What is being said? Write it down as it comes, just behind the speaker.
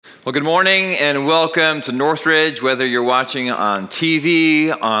Well, good morning and welcome to Northridge, whether you're watching on TV,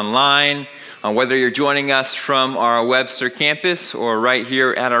 online, whether you're joining us from our Webster campus or right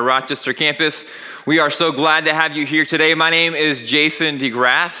here at our Rochester campus. We are so glad to have you here today. My name is Jason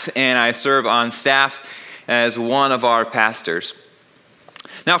DeGraff, and I serve on staff as one of our pastors.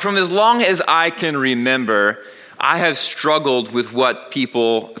 Now, from as long as I can remember, I have struggled with what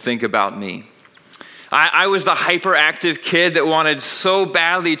people think about me. I was the hyperactive kid that wanted so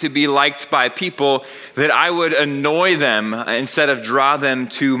badly to be liked by people that I would annoy them instead of draw them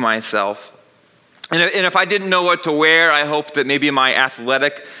to myself. And if I didn't know what to wear, I hoped that maybe my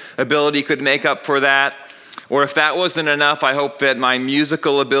athletic ability could make up for that. Or if that wasn't enough, I hoped that my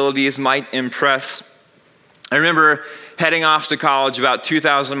musical abilities might impress. I remember heading off to college about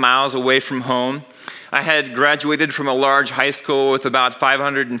 2,000 miles away from home. I had graduated from a large high school with about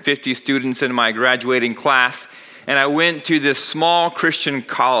 550 students in my graduating class, and I went to this small Christian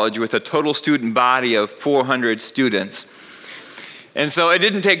college with a total student body of 400 students. And so it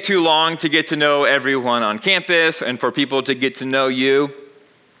didn't take too long to get to know everyone on campus and for people to get to know you.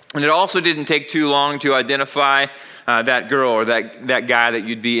 And it also didn't take too long to identify that girl or that guy that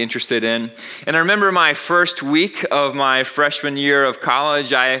you'd be interested in. And I remember my first week of my freshman year of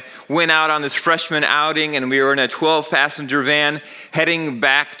college, I went out on this freshman outing and we were in a 12-passenger van heading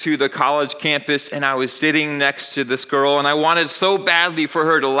back to the college campus, and I was sitting next to this girl, and I wanted so badly for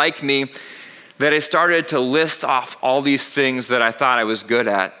her to like me that I started to list off all these things that I thought I was good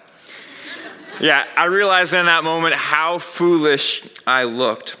at. Yeah, I realized in that moment how foolish I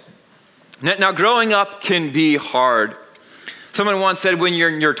looked. Now, growing up can be hard. Someone once said when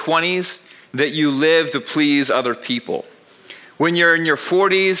you're in your 20s that you live to please other people. When you're in your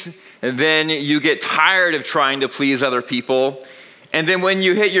 40s, then you get tired of trying to please other people. And then when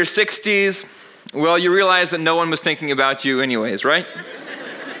you hit your 60s, well, you realize that no one was thinking about you anyways, right?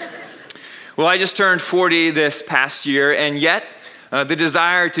 Well, I just turned 40 this past year, and yet the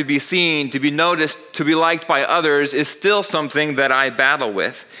desire to be seen, to be noticed, to be liked by others is still something that I battle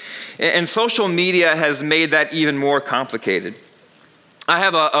with. And social media has made that even more complicated. I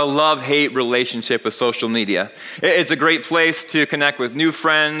have a love-hate relationship with social media. It's a great place to connect with new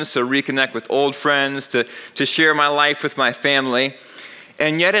friends, to reconnect with old friends, to share my life with my family.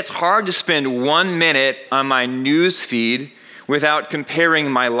 And yet it's hard to spend 1 minute on my news feed without comparing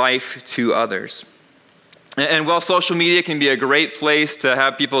my life to others. And while social media can be a great place to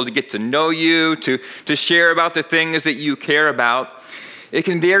have people to get to know you, to share about the things that you care about, it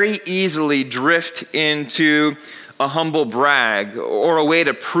can very easily drift into a humble brag or a way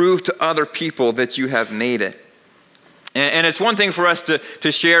to prove to other people that you have made it. And it's one thing for us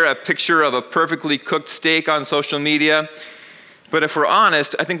to share a picture of a perfectly cooked steak on social media, but if we're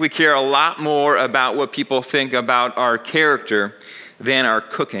honest, I think we care a lot more about what people think about our character than our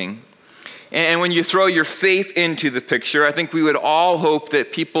cooking. And when you throw your faith into the picture, I think we would all hope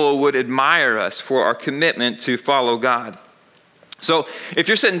that people would admire us for our commitment to follow God. So if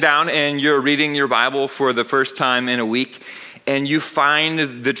you're sitting down and you're reading your Bible for the first time in a week, and you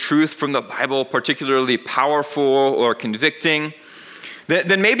find the truth from the Bible particularly powerful or convicting,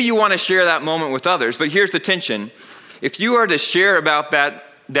 then maybe you want to share that moment with others. But here's the tension. If you are to share about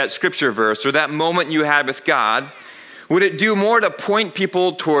that scripture verse or that moment you had with God, would it do more to point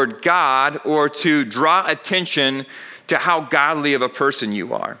people toward God or to draw attention to how godly of a person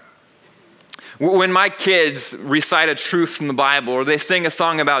you are? When my kids recite a truth from the Bible or they sing a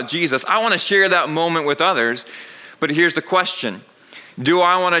song about Jesus, I want to share that moment with others. But here's the question. Do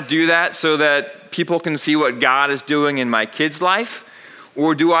I want to do that so that people can see what God is doing in my kids' life?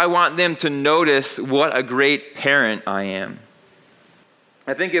 Or do I want them to notice what a great parent I am?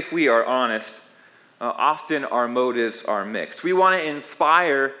 I think if we are honest, often our motives are mixed. We want to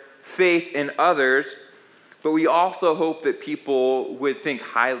inspire faith in others, but we also hope that people would think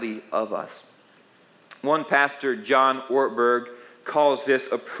highly of us. One pastor, John Ortberg, calls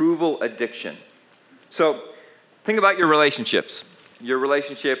this approval addiction. So think about your relationships, your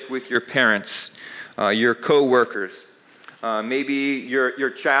relationship with your parents, your co-workers, maybe your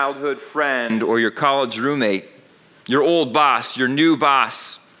childhood friend or your college roommate, your old boss, your new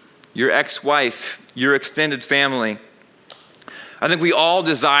boss, your ex-wife, your extended family. I think we all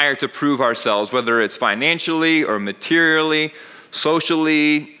desire to prove ourselves, whether it's financially or materially,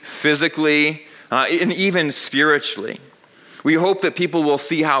 socially, physically, and even spiritually. We hope that people will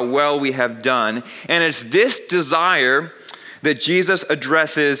see how well we have done. And it's this desire that Jesus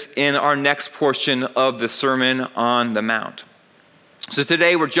addresses in our next portion of the Sermon on the Mount. So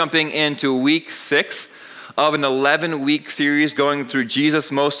today we're jumping into week 6 of an 11-week series going through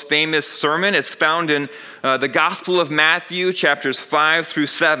Jesus' most famous sermon. It's found in the Gospel of Matthew, chapters 5 through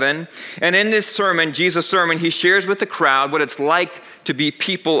 7. And in this sermon, Jesus' sermon, he shares with the crowd what it's like to be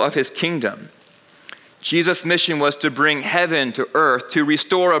people of his kingdom. Jesus' mission was to bring heaven to earth, to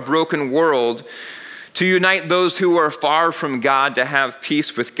restore a broken world, to unite those who are far from God to have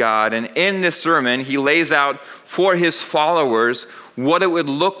peace with God. And in this sermon, he lays out for his followers what it would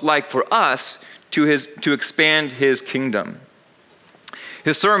look like for us to expand his kingdom.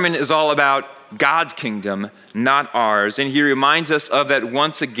 His sermon is all about God's kingdom, not ours. And he reminds us of that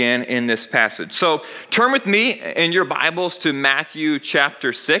once again in this passage. So turn with me in your Bibles to Matthew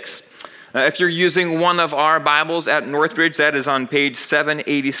chapter 6. If you're using one of our Bibles at Northridge, that is on page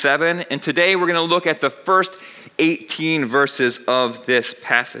 787. And today we're going to look at the first 18 verses of this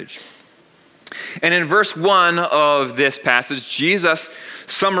passage. And in verse 1 of this passage, Jesus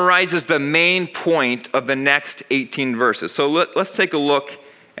summarizes the main point of the next 18 verses. So let's take a look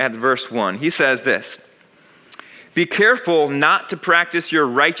at verse 1. He says this: "Be careful not to practice your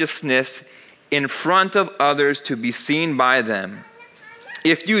righteousness in front of others to be seen by them.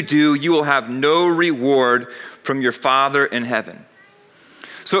 If you do, you will have no reward from your Father in heaven."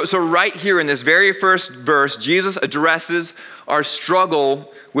 So right here in this very first verse, Jesus addresses our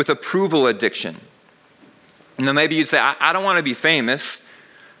struggle with approval addiction. Now maybe you'd say, I don't want to be famous,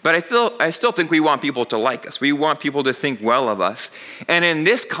 but I still think we want people to like us. We want people to think well of us. And in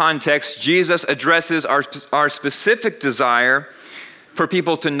this context, Jesus addresses our specific desire for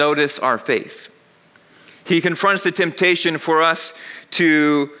people to notice our faith. He confronts the temptation for us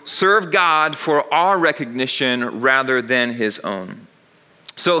to serve God for our recognition rather than his own.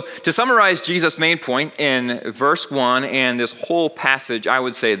 So to summarize Jesus' main point in verse 1 and this whole passage, I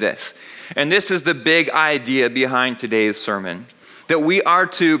would say this. And this is the big idea behind today's sermon: that we are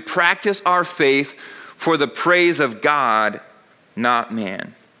to practice our faith for the praise of God, not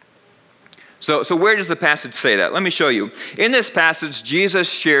man. So where does the passage say that? Let me show you. In this passage,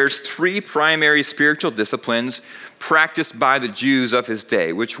 Jesus shares three primary spiritual disciplines practiced by the Jews of his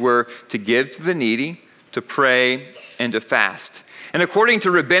day, which were to give to the needy, to pray, and to fast. And according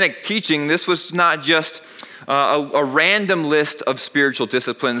to rabbinic teaching, this was not just a random list of spiritual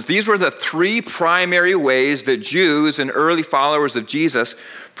disciplines. These were the three primary ways that Jews and early followers of Jesus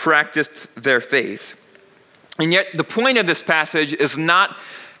practiced their faith. And yet the point of this passage is not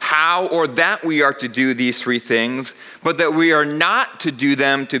how or that we are to do these three things, but that we are not to do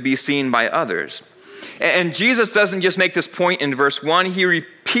them to be seen by others. And Jesus doesn't just make this point in verse 1, he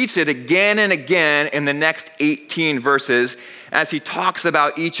repeats it again and again in the next 18 verses as he talks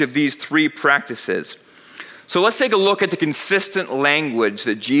about each of these three practices. So let's take a look at the consistent language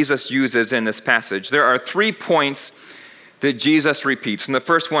that Jesus uses in this passage. There are 3 points that Jesus repeats, and the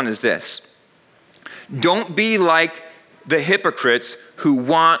first one is this: don't be like the hypocrites who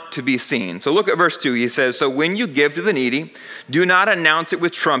want to be seen. So look at verse 2. He says, "So when you give to the needy, do not announce it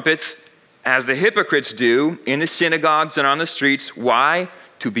with trumpets, as the hypocrites do in the synagogues and on the streets." Why?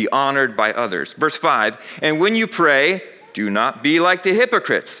 To be honored by others. Verse 5, "And when you pray, do not be like the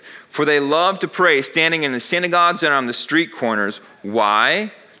hypocrites, for they love to pray standing in the synagogues and on the street corners."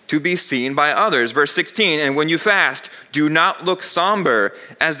 Why? To be seen by others. Verse 16, "And when you fast, do not look somber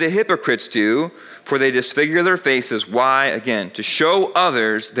as the hypocrites do, for they disfigure their faces." Why? Again, to show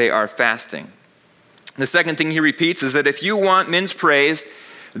others they are fasting. The second thing he repeats is that if you want men's praise,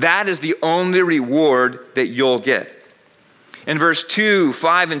 that is the only reward that you'll get. In verse 2,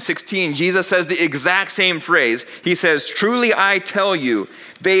 5, and 16, Jesus says the exact same phrase. He says, "Truly I tell you,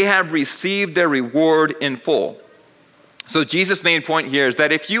 they have received their reward in full." So Jesus' main point here is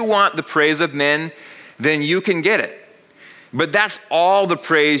that if you want the praise of men, then you can get it. But that's all the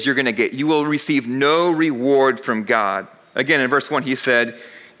praise you're going to get. You will receive no reward from God. Again, in verse 1, he said,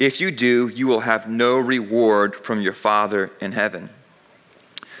 "If you do, you will have no reward from your Father in heaven."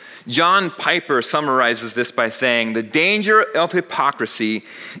 John Piper summarizes this by saying, "The danger of hypocrisy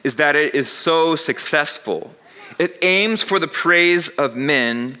is that it is so successful. It aims for the praise of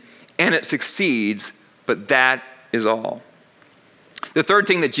men, and it succeeds, but that is all." The third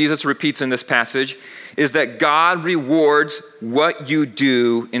thing that Jesus repeats in this passage is that God rewards what you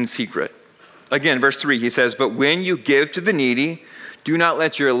do in secret. Again, verse 3, he says, "But when you give to the needy, do not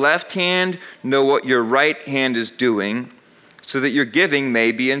let your left hand know what your right hand is doing, so that your giving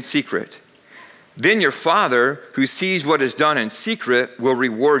may be in secret. Then your Father, who sees what is done in secret, will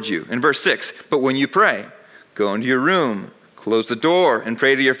reward you." In verse 6, "But when you pray, go into your room, close the door, and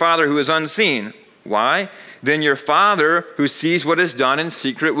pray to your Father who is unseen." Why? "Then your Father, who sees what is done in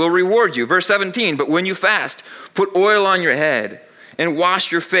secret, will reward you." Verse 17, "But when you fast, put oil on your head and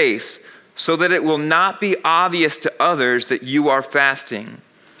wash your face, so that it will not be obvious to others that you are fasting,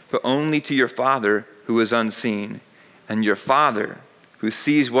 but only to your Father who is unseen. And your Father, who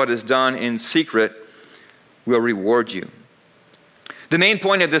sees what is done in secret, will reward you. The main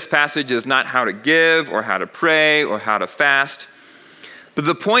point of this passage is not how to give or how to pray or how to fast, but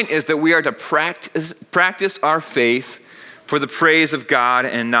the point is that we are to practice our faith for the praise of God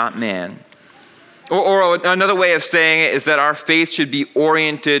and not man. Or another way of saying it is that our faith should be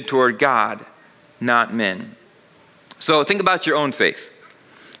oriented toward God, not men. So think about your own faith.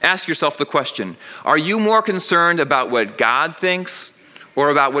 Ask yourself the question, are you more concerned about what God thinks or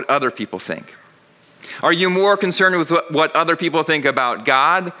about what other people think? Are you more concerned with what other people think about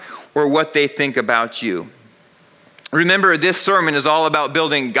God or what they think about you? Remember, this sermon is all about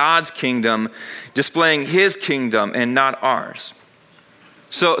building God's kingdom, displaying his kingdom and not ours.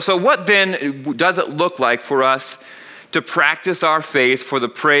 So what then does it look like for us to practice our faith for the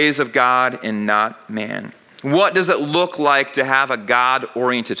praise of God and not man? What does it look like to have a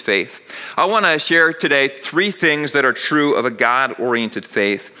God-oriented faith? I want to share today 3 things that are true of a God-oriented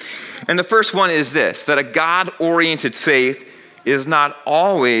faith. And the first one is this, that a God-oriented faith is not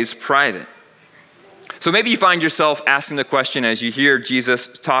always private. So maybe you find yourself asking the question as you hear Jesus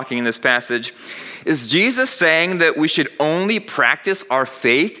talking in this passage, is Jesus saying that we should only practice our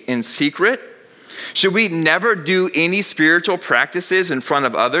faith in secret? Should we never do any spiritual practices in front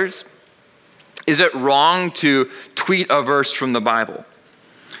of others? Is it wrong to tweet a verse from the Bible?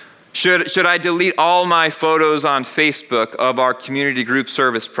 Should I delete all my photos on Facebook of our community group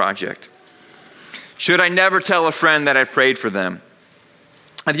service project? Should I never tell a friend that I prayed for them?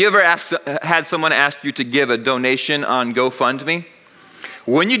 Have you ever had someone ask you to give a donation on GoFundMe?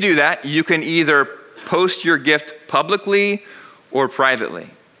 When you do that, you can either post your gift publicly or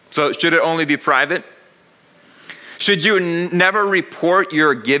privately. So should it only be private? Should you never report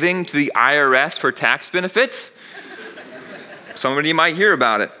your giving to the IRS for tax benefits? Somebody might hear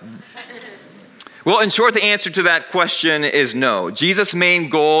about it. Well, in short, the answer to that question is no. Jesus' main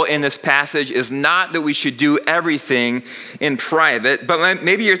goal in this passage is not that we should do everything in private, but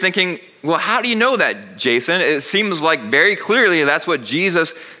maybe you're thinking, well, how do you know that, Jason? It seems like very clearly that's what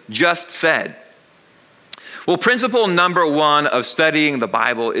Jesus just said. Well, principle number 1 of studying the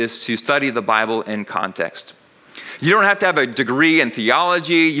Bible is to study the Bible in context. You don't have to have a degree in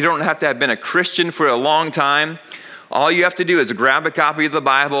theology. You don't have to have been a Christian for a long time. All you have to do is grab a copy of the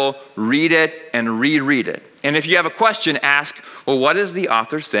Bible, read it, and reread it. And if you have a question, ask, well, what is the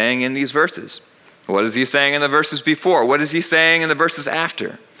author saying in these verses? What is he saying in the verses before? What is he saying in the verses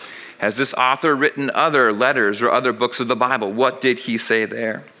after? Has this author written other letters or other books of the Bible? What did he say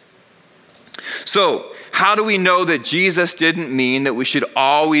there? So, how do we know that Jesus didn't mean that we should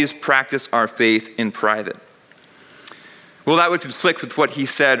always practice our faith in private? Well, that would conflict with what he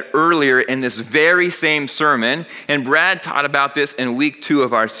said earlier in this very same sermon, and Brad taught about this in week 2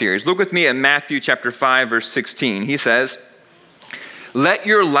 of our series. Look with me at Matthew chapter 5, verse 16. He says, "Let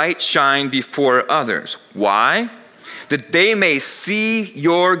your light shine before others." Why? "That they may see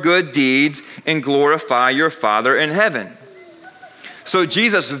your good deeds and glorify your Father in heaven." So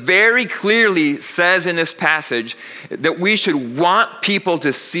Jesus very clearly says in this passage that we should want people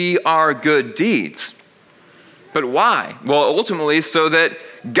to see our good deeds. But why? Well, ultimately, so that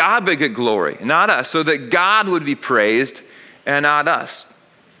God would get glory, not us. So that God would be praised and not us.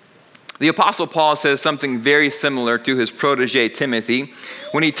 The Apostle Paul says something very similar to his protege Timothy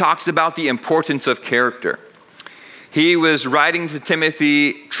when he talks about the importance of character. He was writing to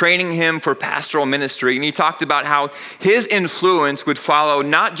Timothy, training him for pastoral ministry, and he talked about how his influence would follow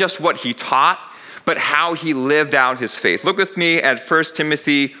not just what he taught, but how he lived out his faith. Look with me at 1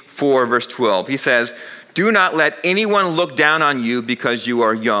 Timothy 4, verse 12. He says, "Do not let anyone look down on you because you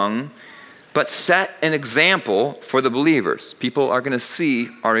are young, but set an example for the believers." People are going to see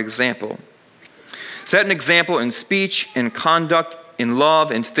our example. "Set an example in speech, in conduct, in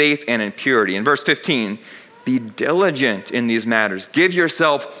love, in faith, and in purity." In verse 15, "Be diligent in these matters. Give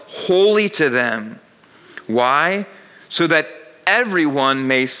yourself wholly to them." Why? "So that everyone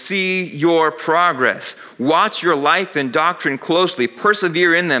may see your progress. Watch your life and doctrine closely.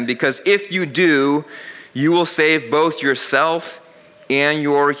 Persevere in them, because if you do, you will save both yourself and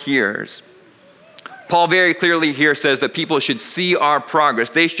your hearers." Paul very clearly here says that people should see our progress.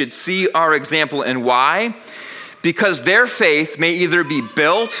 They should see our example. And why? Because their faith may either be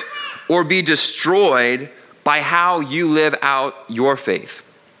built or be destroyed by how you live out your faith.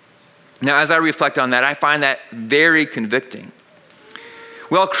 Now, as I reflect on that, I find that very convicting.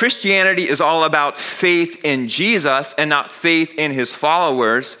 Well, Christianity is all about faith in Jesus and not faith in his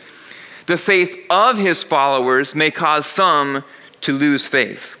followers. The faith of his followers may cause some to lose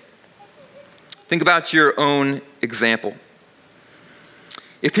faith. Think about your own example.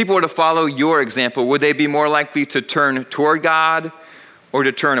 If people were to follow your example, would they be more likely to turn toward God or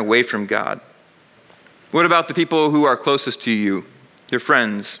to turn away from God? What about the people who are closest to you, your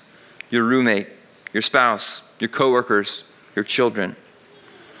friends, your roommate, your spouse, your coworkers, your children?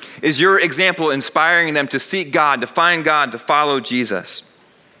 Is your example inspiring them to seek God, to find God, to follow Jesus?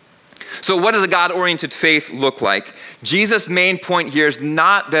 So what does a God-oriented faith look like? Jesus' main point here is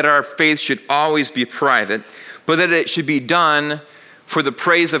not that our faith should always be private, but that it should be done for the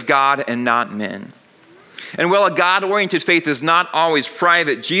praise of God and not men. And while a God-oriented faith is not always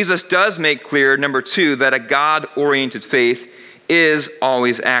private, Jesus does make clear, number 2, that a God-oriented faith is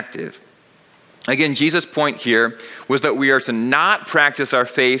always active. Again, Jesus' point here was that we are to not practice our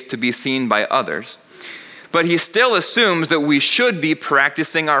faith to be seen by others, but he still assumes that we should be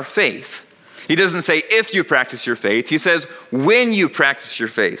practicing our faith. He doesn't say if you practice your faith, he says when you practice your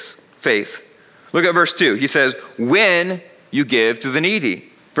faith. Look at verse 2. He says, when you give to the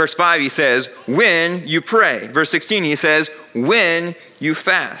needy. Verse 5, he says, when you pray. Verse 16, he says, when you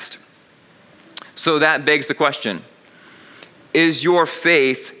fast. So that begs the question, is your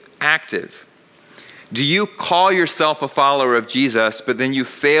faith active? Do you call yourself a follower of Jesus, but then you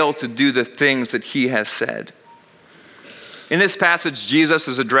fail to do the things that he has said? In this passage, Jesus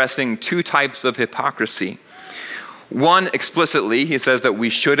is addressing 2 types of hypocrisy. One, explicitly, he says that we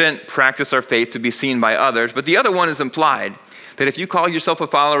shouldn't practice our faith to be seen by others, but the other one is implied, that if you call yourself a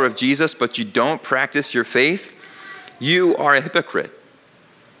follower of Jesus, but you don't practice your faith, you are a hypocrite.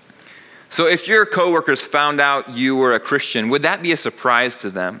 So if your coworkers found out you were a Christian, would that be a surprise to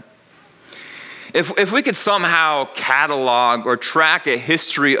them? If we could somehow catalog or track a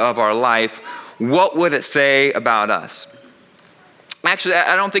history of our life, what would it say about us? Actually,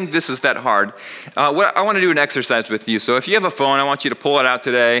 I don't think this is that hard. I want to do an exercise with you. So if you have a phone, I want you to pull it out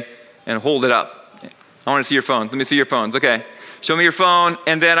today and hold it up. I want to see your phone. Let me see your phones. Okay. Show me your phone.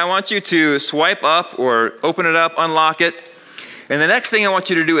 And then I want you to swipe up or open it up, unlock it. And the next thing I want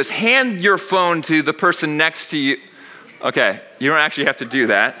you to do is hand your phone to the person next to you. Okay. You don't actually have to do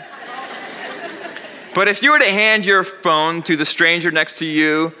that. But if you were to hand your phone to the stranger next to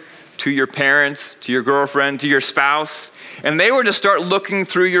you, to your parents, to your girlfriend, to your spouse, and they were to start looking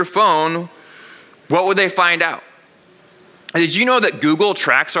through your phone, what would they find out? Did you know that Google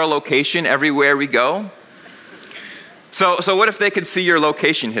tracks our location everywhere we go? So what if they could see your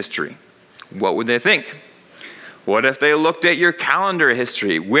location history? What would they think? What if they looked at your calendar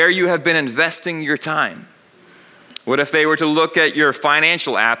history, where you have been investing your time? What if they were to look at your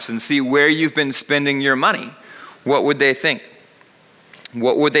financial apps and see where you've been spending your money? What would they think?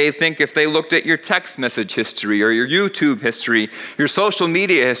 What would they think if they looked at your text message history or your YouTube history, your social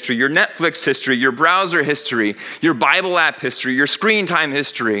media history, your Netflix history, your browser history, your Bible app history, your screen time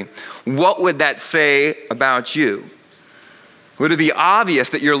history? What would that say about you? Would it be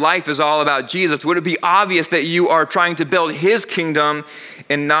obvious that your life is all about Jesus? Would it be obvious that you are trying to build his kingdom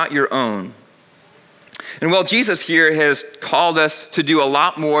and not your own? And while Jesus here has called us to do a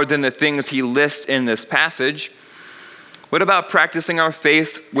lot more than the things he lists in this passage, what about practicing our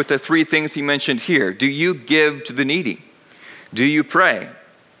faith with the 3 things he mentioned here? Do you give to the needy? Do you pray?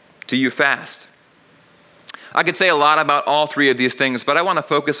 Do you fast? I could say a lot about all 3 of these things, but I want to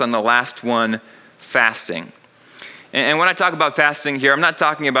focus on the last one, fasting. And when I talk about fasting here, I'm not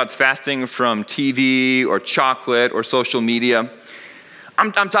talking about fasting from TV or chocolate or social media.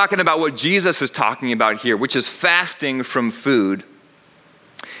 I'm talking about what Jesus is talking about here, which is fasting from food.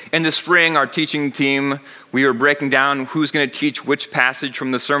 In the spring, our teaching team, we were breaking down who's going to teach which passage from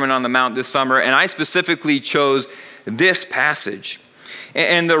the Sermon on the Mount this summer, and I specifically chose this passage.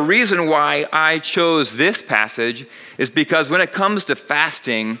 And the reason why I chose this passage is because when it comes to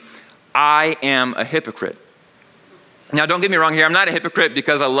fasting, I am a hypocrite. Now, don't get me wrong here. I'm not a hypocrite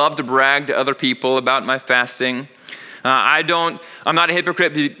because I love to brag to other people about my fasting. I'm not a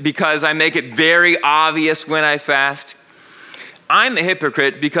hypocrite because I make it very obvious when I fast. I'm a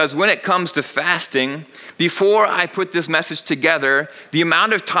hypocrite because when it comes to fasting, before I put this message together, the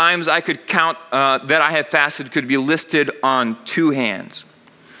amount of times I could count that I have fasted could be listed on 2 hands.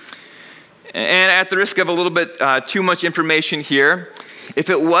 And at the risk of a little bit too much information here, if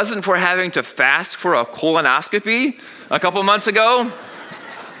it wasn't for having to fast for a colonoscopy a couple months ago,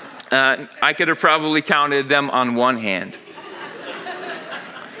 I could have probably counted them on 1 hand.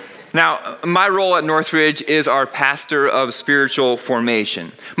 Now, my role at Northridge is our pastor of spiritual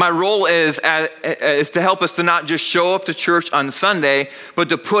formation. My role is to help us to not just show up to church on Sunday, but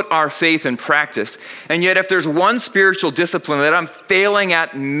to put our faith in practice. And yet, if there's one spiritual discipline that I'm failing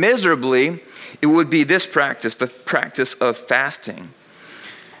at miserably, it would be this practice, the practice of fasting.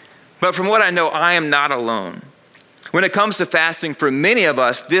 But from what I know, I am not alone. When it comes to fasting, for many of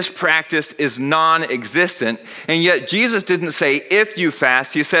us, this practice is non-existent. And yet Jesus didn't say if you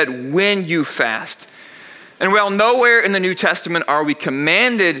fast, he said when you fast. And while nowhere in the New Testament are we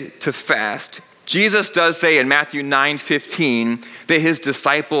commanded to fast, Jesus does say in Matthew 9:15 that his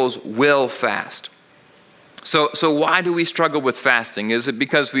disciples will fast. So why do we struggle with fasting? Is it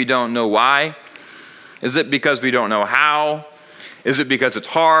because we don't know why? Is it because we don't know how? Is it because it's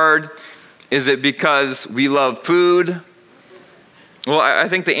hard? Is it because we love food? Well, I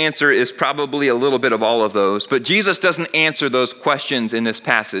think the answer is probably a little bit of all of those. But Jesus doesn't answer those questions in this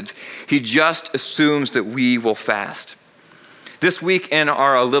passage. He just assumes that we will fast. This week in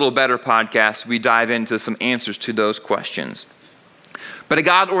our A Little Better podcast, we dive into some answers to those questions. But a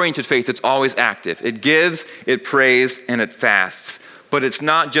God-oriented faith, it's always active. It gives, it prays, and it fasts. But it's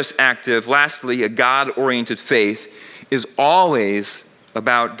not just active. Lastly, a God-oriented faith is always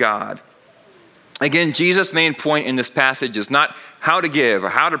about God. Again, Jesus' main point in this passage is not how to give or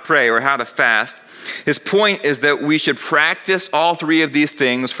how to pray or how to fast. His point is that we should practice all three of these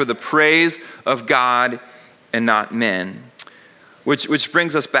things for the praise of God and not men. Which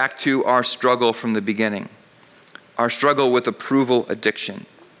brings us back to our struggle from the beginning. Our struggle with approval addiction.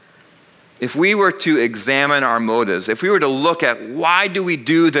 If we were to examine our motives, if we were to look at why do we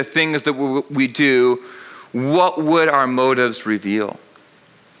do the things that we do, what would our motives reveal?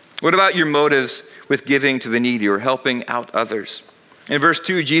 What about your motives with giving to the needy or helping out others? In verse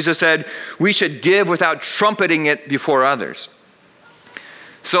 2, Jesus said, we should give without trumpeting it before others.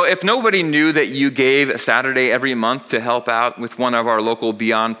 So if nobody knew that you gave a Saturday every month to help out with one of our local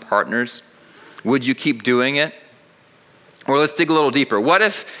Beyond partners, would you keep doing it? Or let's dig a little deeper. What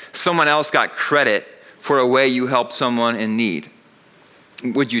if someone else got credit for a way you helped someone in need?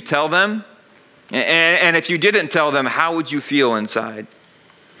 Would you tell them? And if you didn't tell them, how would you feel inside?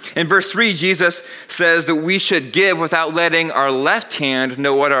 In verse 3, Jesus says that we should give without letting our left hand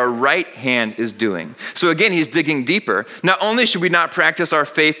know what our right hand is doing. So again, he's digging deeper. Not only should we not practice our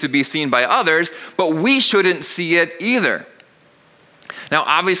faith to be seen by others, but we shouldn't see it either. Now,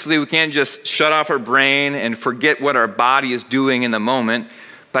 obviously, we can't just shut off our brain and forget what our body is doing in the moment,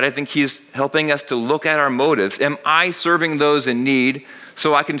 but I think he's helping us to look at our motives. Am I serving those in need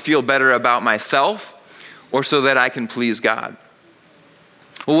so I can feel better about myself or so that I can please God?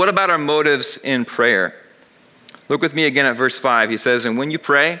 Well, what about our motives in prayer? Look with me again at verse 5. He says, and when you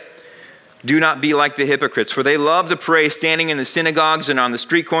pray, do not be like the hypocrites, for they love to pray standing in the synagogues and on the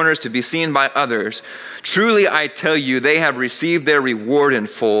street corners to be seen by others. Truly, I tell you, they have received their reward in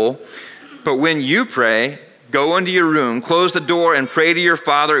full. But when you pray, go into your room, close the door, and pray to your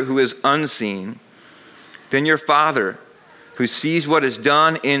Father who is unseen. Then your Father, who sees what is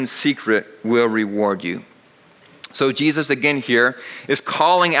done in secret, will reward you. So Jesus again here is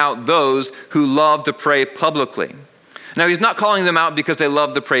calling out those who love to pray publicly. Now he's not calling them out because they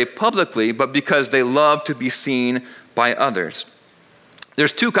love to pray publicly, but because they love to be seen by others.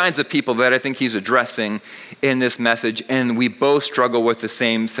 There's two kinds of people that I think he's addressing in this message, and we both struggle with the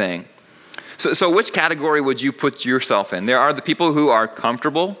same thing. So which category would you put yourself in? There are the people who are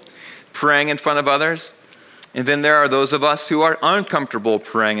comfortable praying in front of others, and then there are those of us who are uncomfortable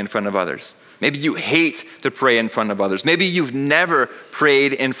praying in front of others. Maybe you hate to pray in front of others. Maybe you've never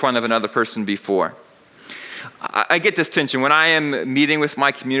prayed in front of another person before. I get this tension when I am meeting with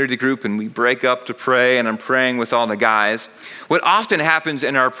my community group and we break up to pray and I'm praying with all the guys. What often happens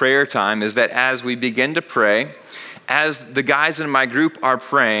in our prayer time is that as we begin to pray, as the guys in my group are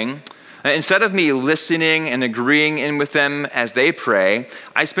praying, instead of me listening and agreeing in with them as they pray,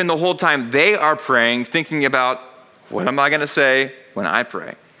 I spend the whole time they are praying thinking about what am I going to say when I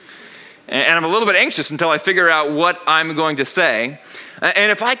pray. And I'm a little bit anxious until I figure out what I'm going to say.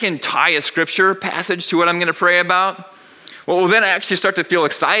 And if I can tie a scripture passage to what I'm going to pray about, well, then I actually start to feel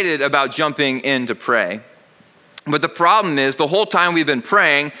excited about jumping in to pray. But the problem is, the whole time we've been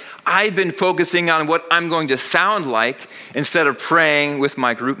praying, I've been focusing on what I'm going to sound like instead of praying with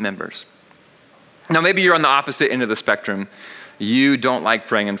my group members. Now, maybe you're on the opposite end of the spectrum. You don't like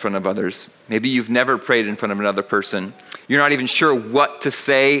praying in front of others. Maybe you've never prayed in front of another person. You're not even sure what to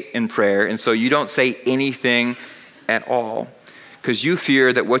say in prayer, and so you don't say anything at all because you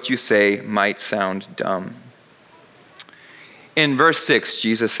fear that what you say might sound dumb. In verse 6,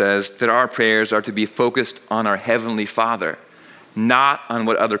 Jesus says that our prayers are to be focused on our Heavenly Father, not on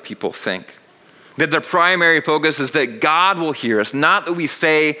what other people think. That the primary focus is that God will hear us, not that we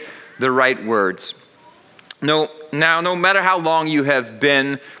say the right words. No matter how long you have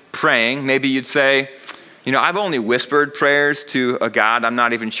been praying, maybe you'd say, I've only whispered prayers to a God I'm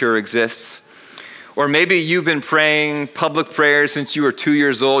not even sure exists. Or maybe you've been praying public prayers since you were 2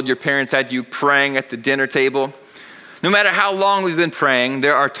 years old. Your parents had you praying at the dinner table. No matter how long we've been praying,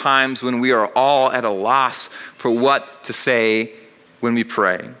 there are times when we are all at a loss for what to say when we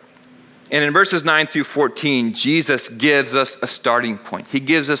pray. And in verses 9 through 14, Jesus gives us a starting point. He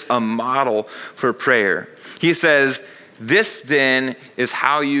gives us a model for prayer. He says, "This then is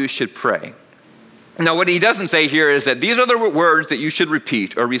how you should pray." Now, what he doesn't say here is that these are the words that you should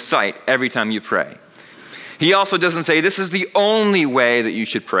repeat or recite every time you pray. He also doesn't say this is the only way that you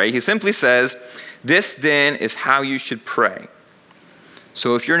should pray. He simply says, "This then is how you should pray."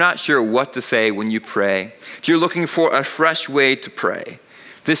 So if you're not sure what to say when you pray, if you're looking for a fresh way to pray,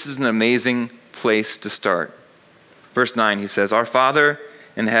 this is an amazing place to start. Verse 9, he says, "Our Father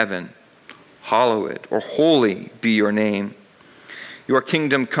in heaven, hallowed or holy be your name. Your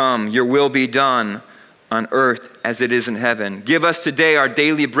kingdom come, your will be done on earth as it is in heaven. Give us today our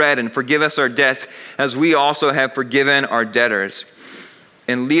daily bread and forgive us our debts as we also have forgiven our debtors.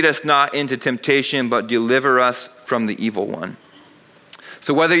 And lead us not into temptation, but deliver us from the evil one."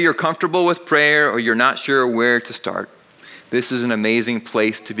 So whether you're comfortable with prayer or you're not sure where to start, this is an amazing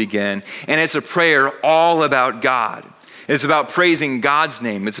place to begin. And it's a prayer all about God. It's about praising God's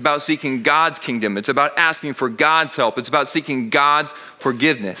name. It's about seeking God's kingdom. It's about asking for God's help. It's about seeking God's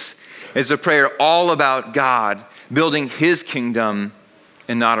forgiveness. It's a prayer all about God, building his kingdom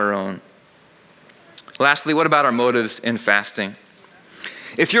and not our own. Lastly, what about our motives in fasting?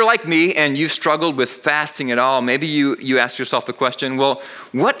 If you're like me and you've struggled with fasting at all, maybe you ask yourself the question, well,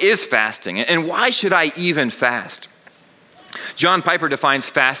 what is fasting? And why should I even fast? John Piper defines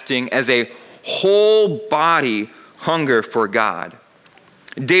fasting as a whole body hunger for God.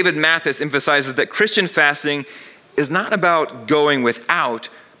 David Mathis emphasizes that Christian fasting is not about going without,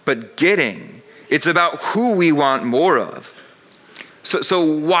 but getting. It's about who we want more of. So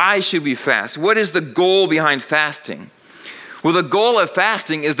why should we fast? What is the goal behind fasting? Well, the goal of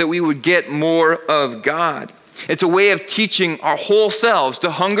fasting is that we would get more of God. It's a way of teaching our whole selves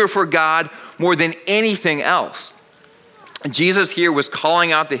to hunger for God more than anything else. Jesus here was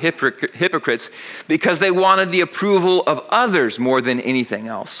calling out the hypocrites because they wanted the approval of others more than anything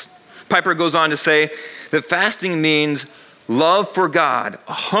else. Piper goes on to say that fasting means love for God,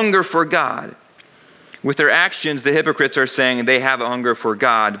 a hunger for God. With their actions, the hypocrites are saying they have a hunger for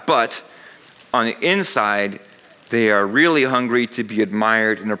God, but on the inside, they are really hungry to be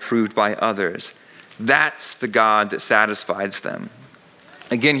admired and approved by others. That's the God that satisfies them.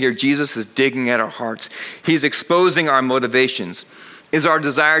 Again here, Jesus is digging at our hearts. He's exposing our motivations. Is our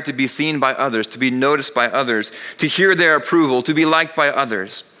desire to be seen by others, to be noticed by others, to hear their approval, to be liked by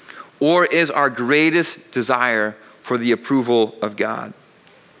others? Or is our greatest desire for the approval of God?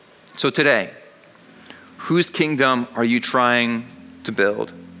 So today, whose kingdom are you trying to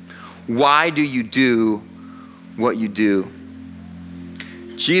build? Why do you do what you do?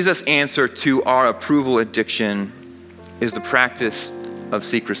 Jesus' answer to our approval addiction is the practice of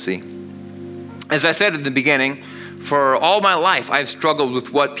secrecy. As I said at the beginning, for all my life, I've struggled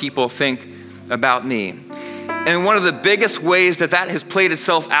with what people think about me. And one of the biggest ways that has played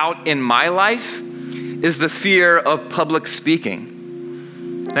itself out in my life is the fear of public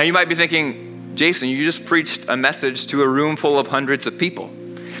speaking. Now you might be thinking, Jason, you just preached a message to a room full of hundreds of people.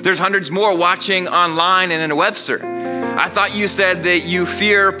 There's hundreds more watching online and in Webster. I thought you said that you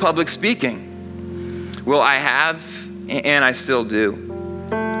fear public speaking. Well, I have, and I still do.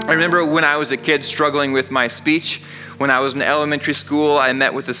 I remember when I was a kid struggling with my speech. When I was in elementary school, I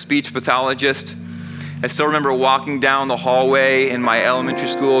met with a speech pathologist. I still remember walking down the hallway in my elementary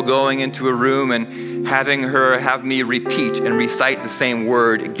school, going into a room and having her have me repeat and recite the same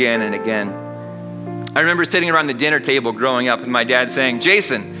word again and again. I remember sitting around the dinner table growing up and my dad saying,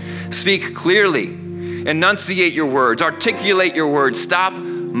 Jason, speak clearly, enunciate your words, articulate your words, stop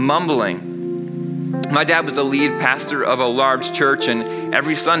mumbling. My dad was the lead pastor of a large church, and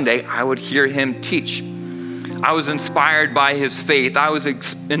every Sunday I would hear him teach. I was inspired by his faith. I was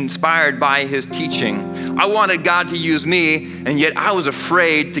inspired by his teaching. I wanted God to use me, and yet I was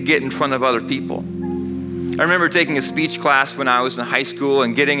afraid to get in front of other people. I remember taking a speech class when I was in high school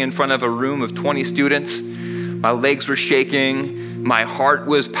and getting in front of a room of 20 students. My legs were shaking. My heart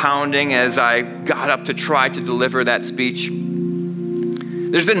was pounding as I got up to try to deliver that speech.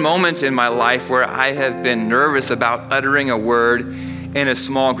 There's been moments in my life where I have been nervous about uttering a word in a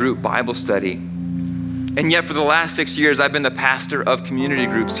small group Bible study. And yet for the last 6 years, I've been the pastor of community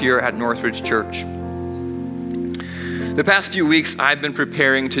groups here at Northridge Church. The past few weeks, I've been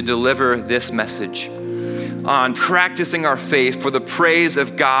preparing to deliver this message on practicing our faith for the praise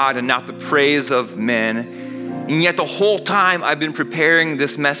of God and not the praise of men, And yet the whole time I've been preparing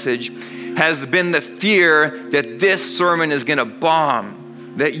this message has been the fear that this sermon is going to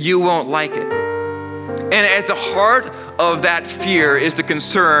bomb, that you won't like it. And at the heart of that fear is the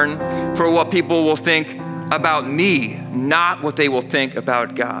concern for what people will think about me, not what they will think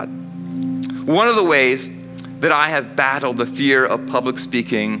about God. One of the ways that I have battled the fear of public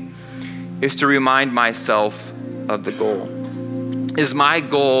speaking is to remind myself of the goal. Is my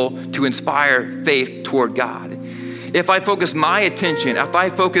goal to inspire faith toward God? If I focus my attention, if I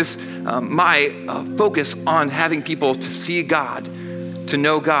focus my focus on having people to see God, to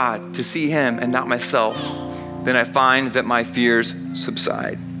know God, to see Him and not myself, then I find that my fears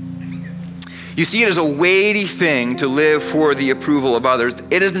subside. You see, it is a weighty thing to live for the approval of others.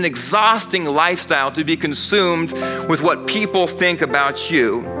 It is an exhausting lifestyle to be consumed with what people think about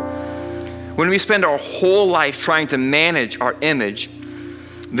you. When we spend our whole life trying to manage our image,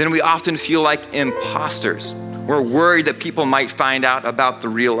 then we often feel like imposters. We're worried that people might find out about the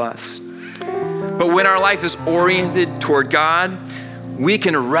real us. But when our life is oriented toward God, we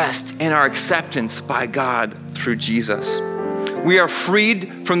can rest in our acceptance by God through Jesus. We are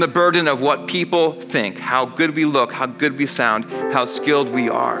freed from the burden of what people think, how good we look, how good we sound, how skilled we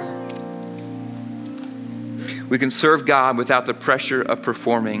are. We can serve God without the pressure of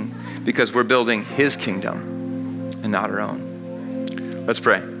performing because we're building His kingdom and not our own. Let's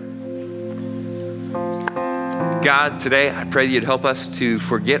pray. God, today I pray that you'd help us to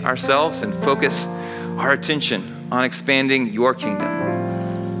forget ourselves and focus our attention on expanding your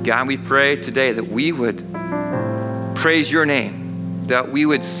kingdom. God, we pray today that we would praise your name, that we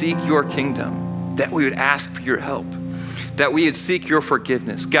would seek your kingdom, that we would ask for your help, that we would seek your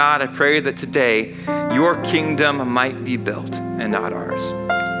forgiveness. God, I pray that today your kingdom might be built and not ours.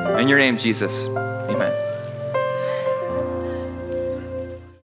 In your name, Jesus, amen.